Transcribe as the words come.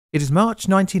It is March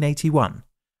 1981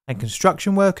 and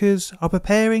construction workers are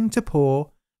preparing to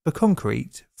pour the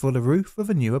concrete for the roof of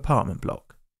a new apartment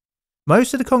block.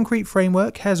 Most of the concrete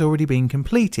framework has already been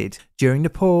completed. During the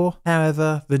pour,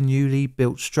 however, the newly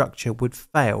built structure would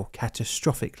fail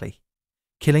catastrophically,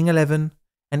 killing 11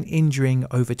 and injuring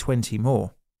over 20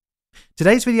 more.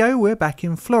 Today's video, we're back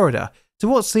in Florida to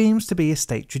what seems to be a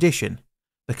state tradition,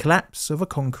 the collapse of a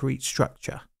concrete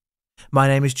structure. My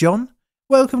name is John,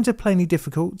 welcome to Plainly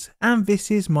Difficult, and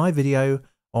this is my video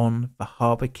on the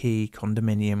Harbor Cay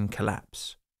Condominium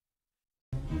collapse.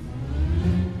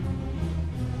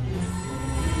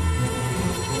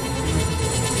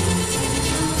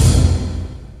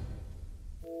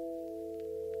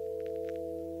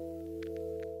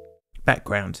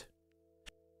 Background.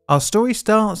 Our story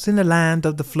starts in the land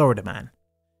of the Florida Man,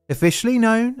 officially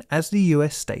known as the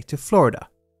US state of Florida,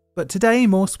 but today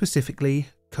more specifically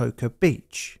Cocoa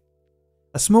Beach,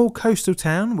 a small coastal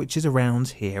town which is around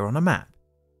here on a map.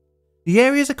 The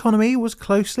area's economy was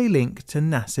closely linked to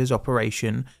NASA's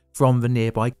operation from the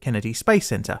nearby Kennedy Space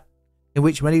Center, in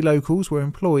which many locals were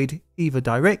employed either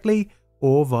directly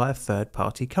or via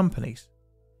third-party companies.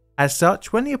 As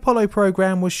such, when the Apollo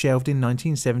program was shelved in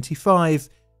 1975,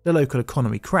 the local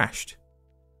economy crashed.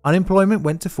 Unemployment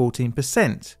went to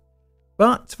 14%,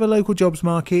 but the local jobs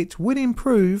market would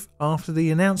improve after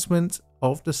the announcement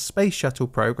of the Space Shuttle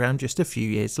program just a few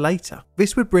years later.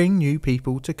 This would bring new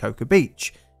people to Cocoa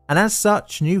Beach, and as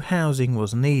such, new housing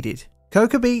was needed.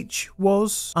 Cocoa Beach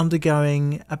was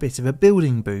undergoing a bit of a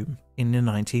building boom in the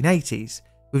 1980s,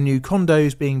 with new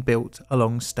condos being built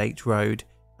along State Road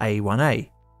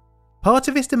A1A. Part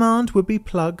of this demand would be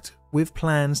plugged with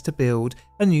plans to build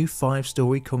a new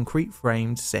 5-story concrete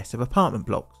framed set of apartment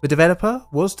blocks. The developer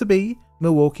was to be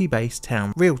Milwaukee-based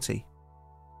Town Realty.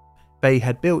 They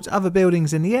had built other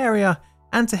buildings in the area,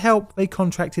 and to help they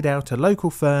contracted out a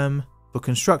local firm for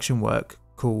construction work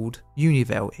called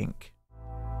Univel Inc.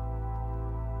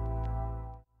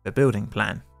 The building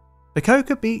plan. The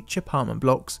Cocoa Beach apartment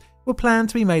blocks were planned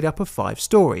to be made up of 5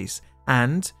 stories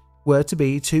and were to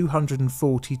be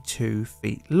 242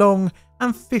 feet long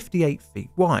and 58 feet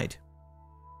wide.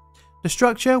 The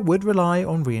structure would rely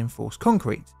on reinforced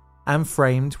concrete and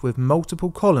framed with multiple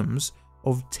columns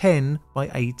of 10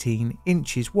 by 18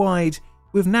 inches wide,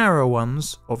 with narrower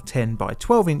ones of 10 by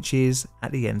 12 inches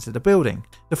at the ends of the building.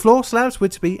 The floor slabs were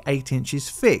to be 8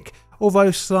 inches thick, although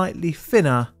slightly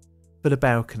thinner for the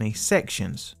balcony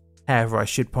sections. However, I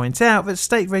should point out that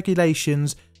state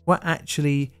regulations were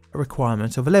actually a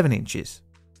requirement of 11 inches.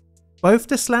 Both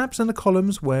the slabs and the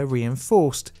columns were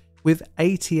reinforced with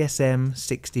ATSM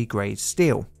 60 grade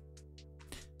steel.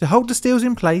 To hold the steels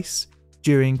in place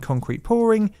during concrete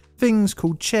pouring, things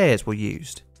called chairs were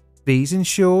used. These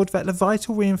ensured that the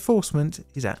vital reinforcement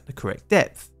is at the correct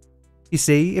depth. You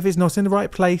see, if it's not in the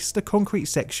right place, the concrete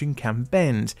section can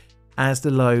bend as the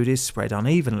load is spread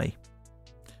unevenly.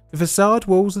 The facade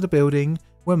walls of the building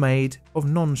were made of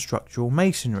non-structural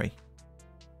masonry.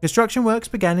 Construction works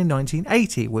began in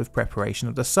 1980 with preparation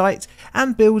of the site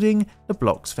and building the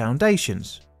block's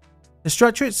foundations. The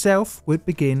structure itself would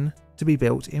begin to be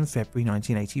built in February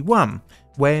 1981,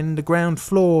 when the ground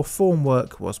floor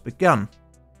formwork was begun.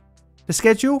 The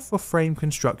schedule for frame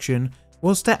construction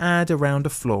was to add around a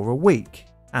floor a week,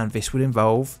 and this would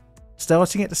involve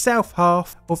starting at the south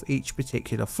half of each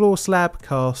particular floor slab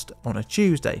cast on a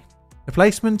Tuesday, the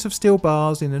placement of steel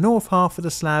bars in the north half of the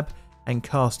slab and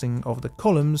casting of the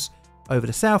columns over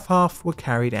the south half were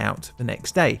carried out the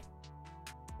next day.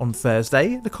 On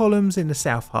Thursday, the columns in the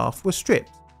south half were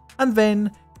stripped, and then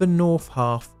the north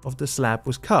half of the slab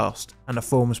was cast, and the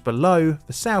forms below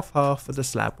the south half of the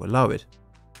slab were lowered.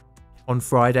 On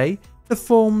Friday, the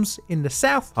forms in the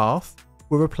south half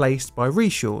were replaced by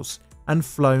reshores and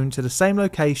flown to the same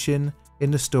location in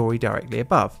the story directly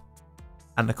above,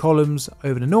 and the columns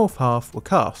over the north half were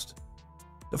cast.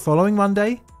 The following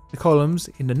Monday, the columns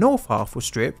in the north half were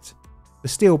stripped, the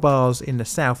steel bars in the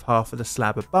south half of the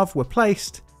slab above were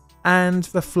placed, and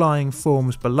the flying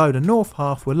forms below the north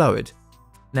half were lowered.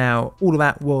 Now, all of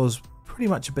that was pretty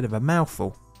much a bit of a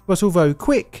mouthful, but although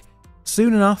quick,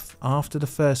 soon enough after the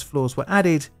first floors were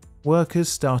added, workers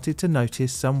started to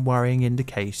notice some worrying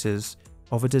indicators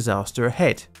of a disaster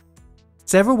ahead.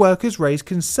 Several workers raised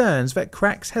concerns that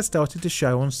cracks had started to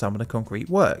show on some of the concrete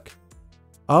work.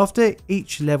 After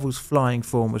each level's flying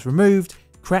form was removed,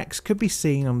 cracks could be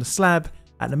seen on the slab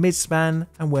at the midspan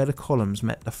and where the columns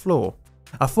met the floor.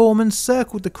 A foreman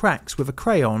circled the cracks with a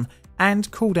crayon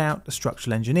and called out the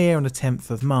structural engineer on the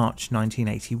 10th of March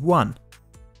 1981.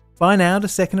 By now, the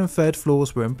second and third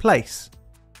floors were in place.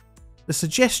 The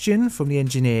suggestion from the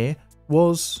engineer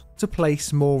was to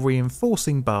place more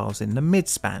reinforcing bars in the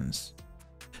mid-spans.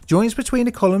 Joints between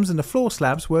the columns and the floor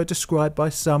slabs were described by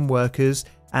some workers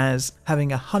as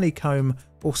having a honeycomb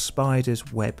or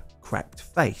spider's web cracked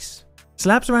face.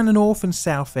 Slabs around the north and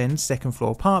south end second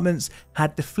floor apartments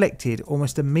had deflected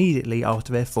almost immediately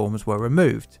after their forms were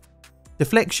removed.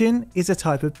 Deflection is a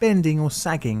type of bending or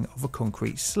sagging of a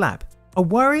concrete slab. A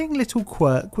worrying little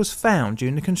quirk was found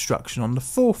during the construction on the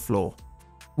fourth floor.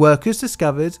 Workers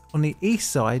discovered on the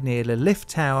east side near the lift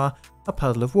tower a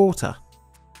puddle of water.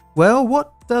 Well,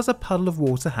 what does a puddle of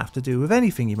water have to do with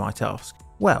anything, you might ask?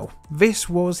 Well, this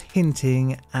was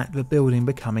hinting at the building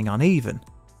becoming uneven.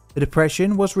 The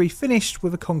depression was refinished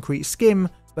with a concrete skim,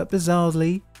 but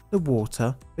bizarrely, the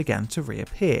water began to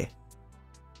reappear.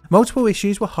 Multiple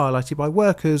issues were highlighted by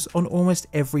workers on almost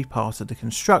every part of the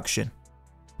construction.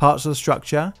 Parts of the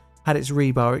structure had its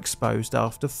rebar exposed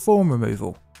after form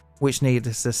removal, which,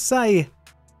 needless to say,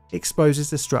 exposes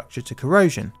the structure to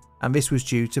corrosion, and this was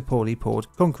due to poorly poured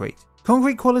concrete.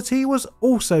 Concrete quality was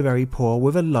also very poor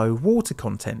with a low water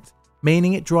content,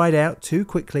 meaning it dried out too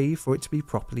quickly for it to be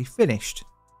properly finished.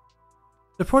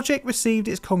 The project received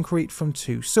its concrete from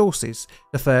two sources.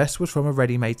 The first was from a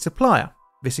ready-made supplier.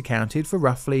 This accounted for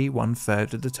roughly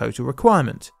 1/3 of the total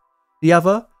requirement. The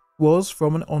other was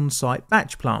from an on-site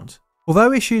batch plant.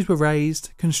 Although issues were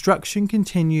raised, construction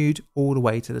continued all the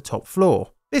way to the top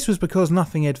floor. This was because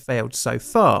nothing had failed so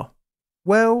far.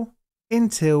 Well,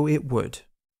 until it would.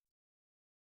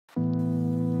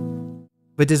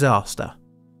 The disaster.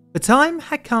 The time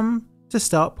had come to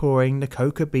start pouring the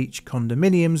Harbor Cay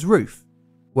Condominium's roof.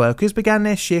 Workers began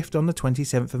their shift on the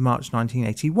 27th of March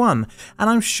 1981, and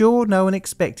I'm sure no one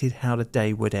expected how the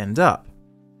day would end up.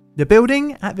 The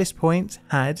building at this point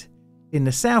had, in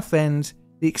the south end,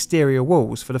 the exterior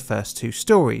walls for the first 2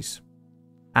 stories,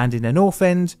 and in the north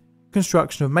end,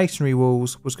 construction of masonry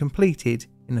walls was completed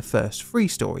in the first 3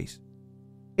 stories.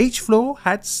 Each floor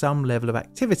had some level of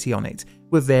activity on it,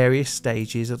 with various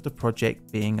stages of the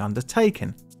project being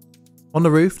undertaken. On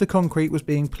the roof, the concrete was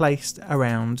being placed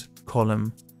around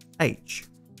column H.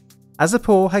 As the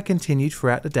pour had continued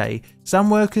throughout the day, some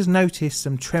workers noticed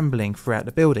some trembling throughout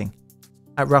the building.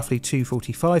 At roughly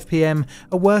 2:45 PM,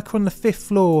 a worker on the 5th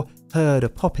floor heard a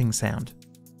popping sound.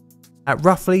 At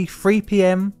roughly 3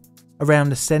 PM, around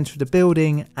the centre of the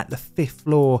building at the 5th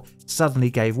floor suddenly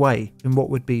gave way in what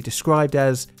would be described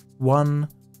as one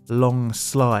long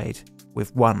slide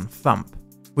with one thump.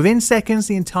 Within seconds,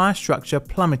 the entire structure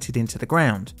plummeted into the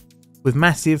ground, with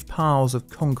massive piles of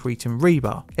concrete and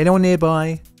rebar. Anyone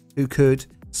nearby who could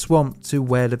swamped to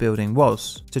where the building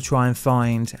was to try and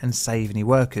find and save any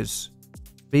workers.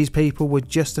 These people were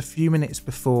just a few minutes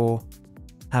before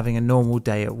having a normal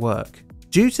day at work.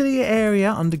 Due to the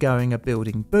area undergoing a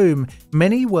building boom,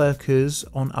 many workers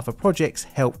on other projects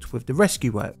helped with the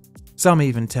rescue work. Some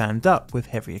even turned up with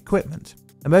heavy equipment.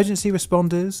 Emergency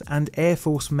responders and Air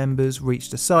Force members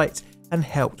reached the site and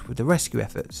helped with the rescue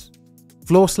efforts.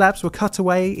 Floor slabs were cut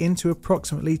away into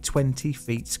approximately 20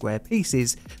 feet square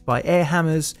pieces by air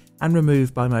hammers and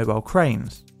removed by mobile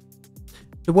cranes.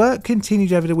 The work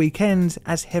continued over the weekend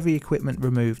as heavy equipment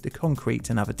removed the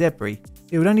concrete and other debris.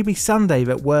 It would only be Sunday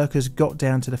that workers got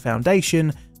down to the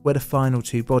foundation where the final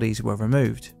 2 bodies were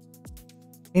removed.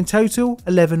 In total,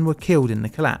 11 were killed in the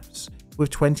collapse,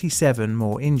 with 27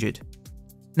 more injured.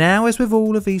 Now, as with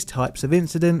all of these types of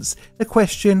incidents, the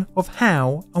question of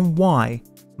how and why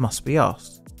must be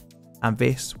asked, and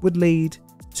this would lead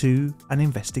to an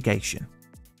investigation.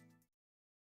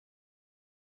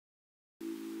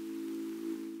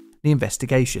 The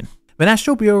investigation. The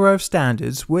National Bureau of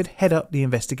Standards would head up the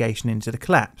investigation into the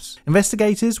collapse.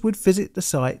 Investigators would visit the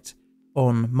site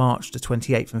on March the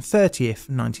 28th and 30th,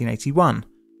 1981,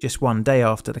 just one day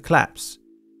after the collapse,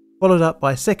 followed up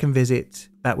by a second visit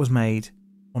that was made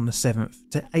on the 7th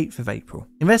to 8th of April.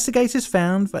 Investigators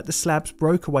found that the slabs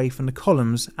broke away from the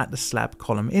columns at the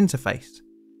slab-column interface,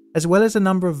 as well as a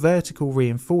number of vertical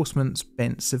reinforcements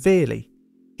bent severely,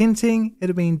 hinting it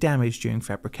had been damaged during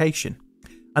fabrication.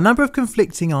 A number of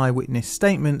conflicting eyewitness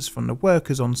statements from the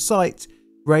workers on site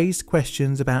raised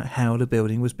questions about how the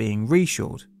building was being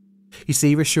reshored. You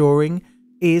see, reshoring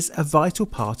is a vital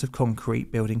part of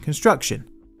concrete building construction.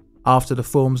 After the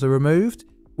forms are removed,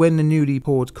 when the newly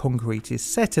poured concrete is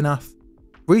set enough,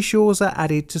 reshores are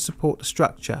added to support the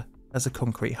structure as the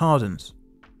concrete hardens.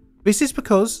 This is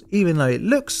because, even though it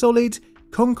looks solid,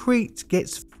 concrete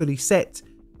gets fully set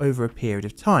over a period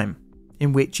of time,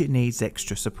 in which it needs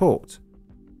extra support.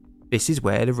 This is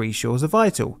where the reshores are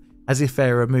vital, as if they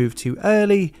are removed too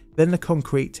early, then the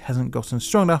concrete hasn't gotten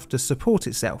strong enough to support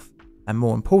itself, and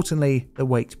more importantly, the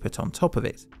weight put on top of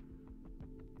it.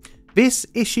 This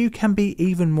issue can be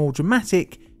even more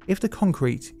dramatic if the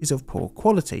concrete is of poor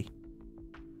quality.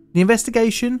 The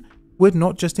investigation would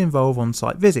not just involve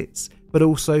on-site visits, but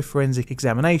also forensic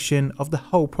examination of the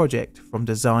whole project from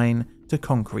design to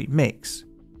concrete mix.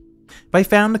 They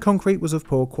found the concrete was of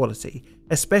poor quality,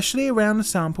 especially around the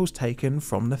samples taken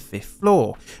from the 5th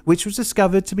floor, which was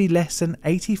discovered to be less than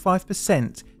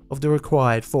 85% of the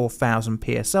required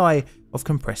 4,000 psi of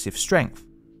compressive strength.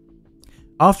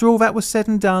 After all that was said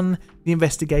and done, the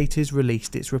investigators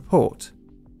released its report,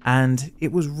 and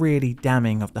it was really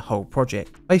damning of the whole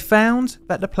project. They found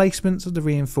that the placements of the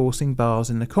reinforcing bars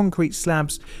in the concrete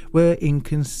slabs were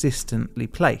inconsistently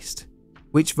placed,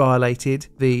 which violated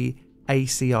the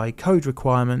ACI code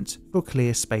requirement for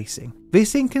clear spacing.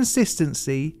 This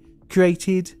inconsistency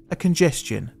created a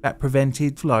congestion that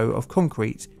prevented flow of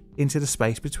concrete into the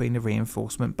space between the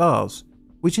reinforcement bars,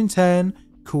 which in turn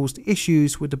caused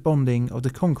issues with the bonding of the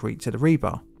concrete to the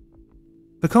rebar.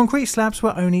 The concrete slabs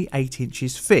were only 8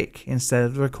 inches thick instead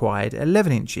of the required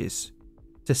 11 inches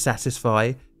to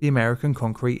satisfy the American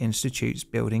Concrete Institute's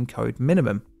building code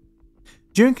minimum.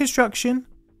 During construction,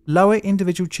 lower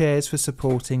individual chairs for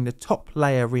supporting the top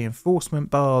layer reinforcement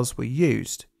bars were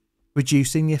used,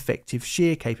 reducing the effective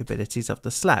shear capabilities of the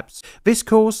slabs. This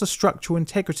caused the structural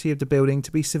integrity of the building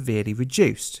to be severely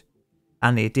reduced,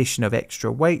 and the addition of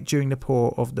extra weight during the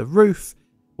pour of the roof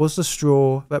was the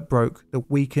straw that broke the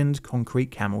weakened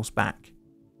concrete camel's back.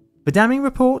 The damning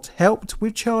report helped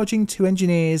with charging 2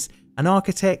 engineers, an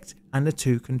architect and the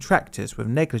 2 contractors with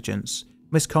negligence,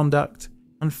 misconduct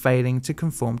and failing to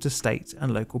conform to state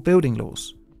and local building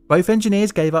laws. Both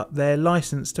engineers gave up their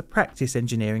license to practice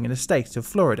engineering in the state of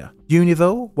Florida.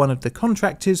 Unival, one of the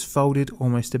contractors, folded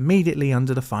almost immediately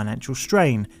under the financial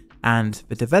strain, and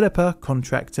the developer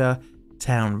contractor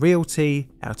Town Realty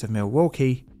out of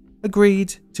Milwaukee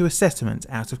agreed to a settlement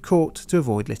out of court to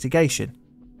avoid litigation.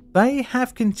 They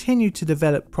have continued to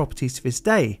develop properties to this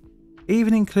day,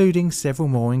 even including several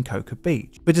more in Cocoa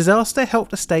Beach. The disaster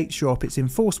helped the state shore up its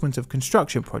enforcement of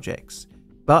construction projects,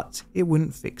 but it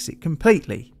wouldn't fix it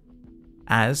completely.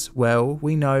 As well,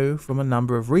 we know from a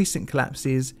number of recent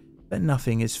collapses that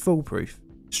nothing is foolproof.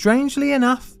 Strangely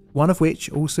enough, one of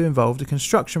which also involved a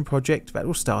construction project that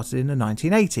was started in the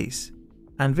 1980s,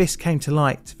 and this came to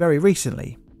light very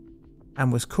recently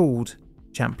and was called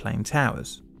Champlain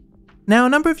Towers. Now, a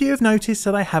number of you have noticed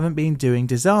that I haven't been doing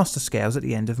disaster scales at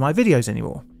the end of my videos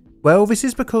anymore. Well, this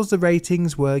is because the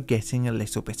ratings were getting a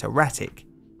little bit erratic.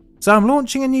 So I'm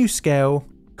launching a new scale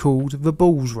called the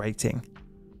Balls rating,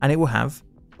 and it will have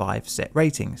 5 set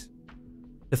ratings.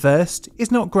 The first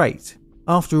is not great.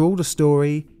 After all, the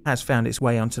story has found its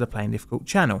way onto the Plain Difficult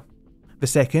channel. The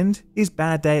second is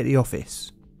Bad Day at the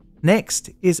Office. Next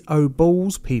is Oh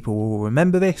Balls, people will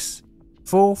remember this.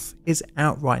 Fourth is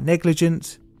Outright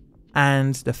Negligent.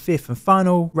 And the 5th and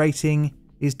final rating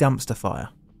is Dumpster Fire.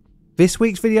 This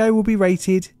week's video will be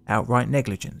rated Outright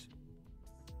Negligent.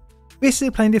 This is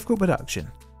a Plain Difficult production.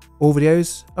 All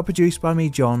videos are produced by me,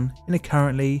 John, in a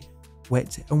currently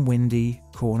wet and windy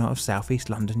corner of southeast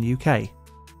London, UK.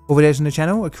 All videos on the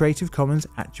channel are Creative Commons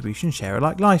Attribution Share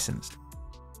Alike licensed.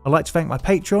 I'd like to thank my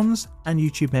patrons and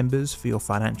YouTube members for your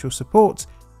financial support,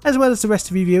 as well as the rest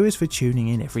of you viewers for tuning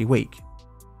in every week.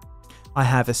 I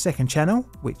have a second channel,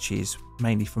 which is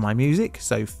mainly for my music,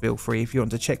 so feel free if you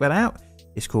want to check that out.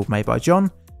 It's called Made by John.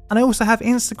 And I also have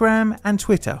Instagram and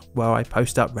Twitter, where I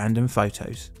post up random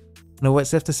photos. And all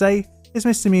that's left to say is,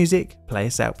 Mr. Music, play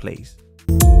us out please.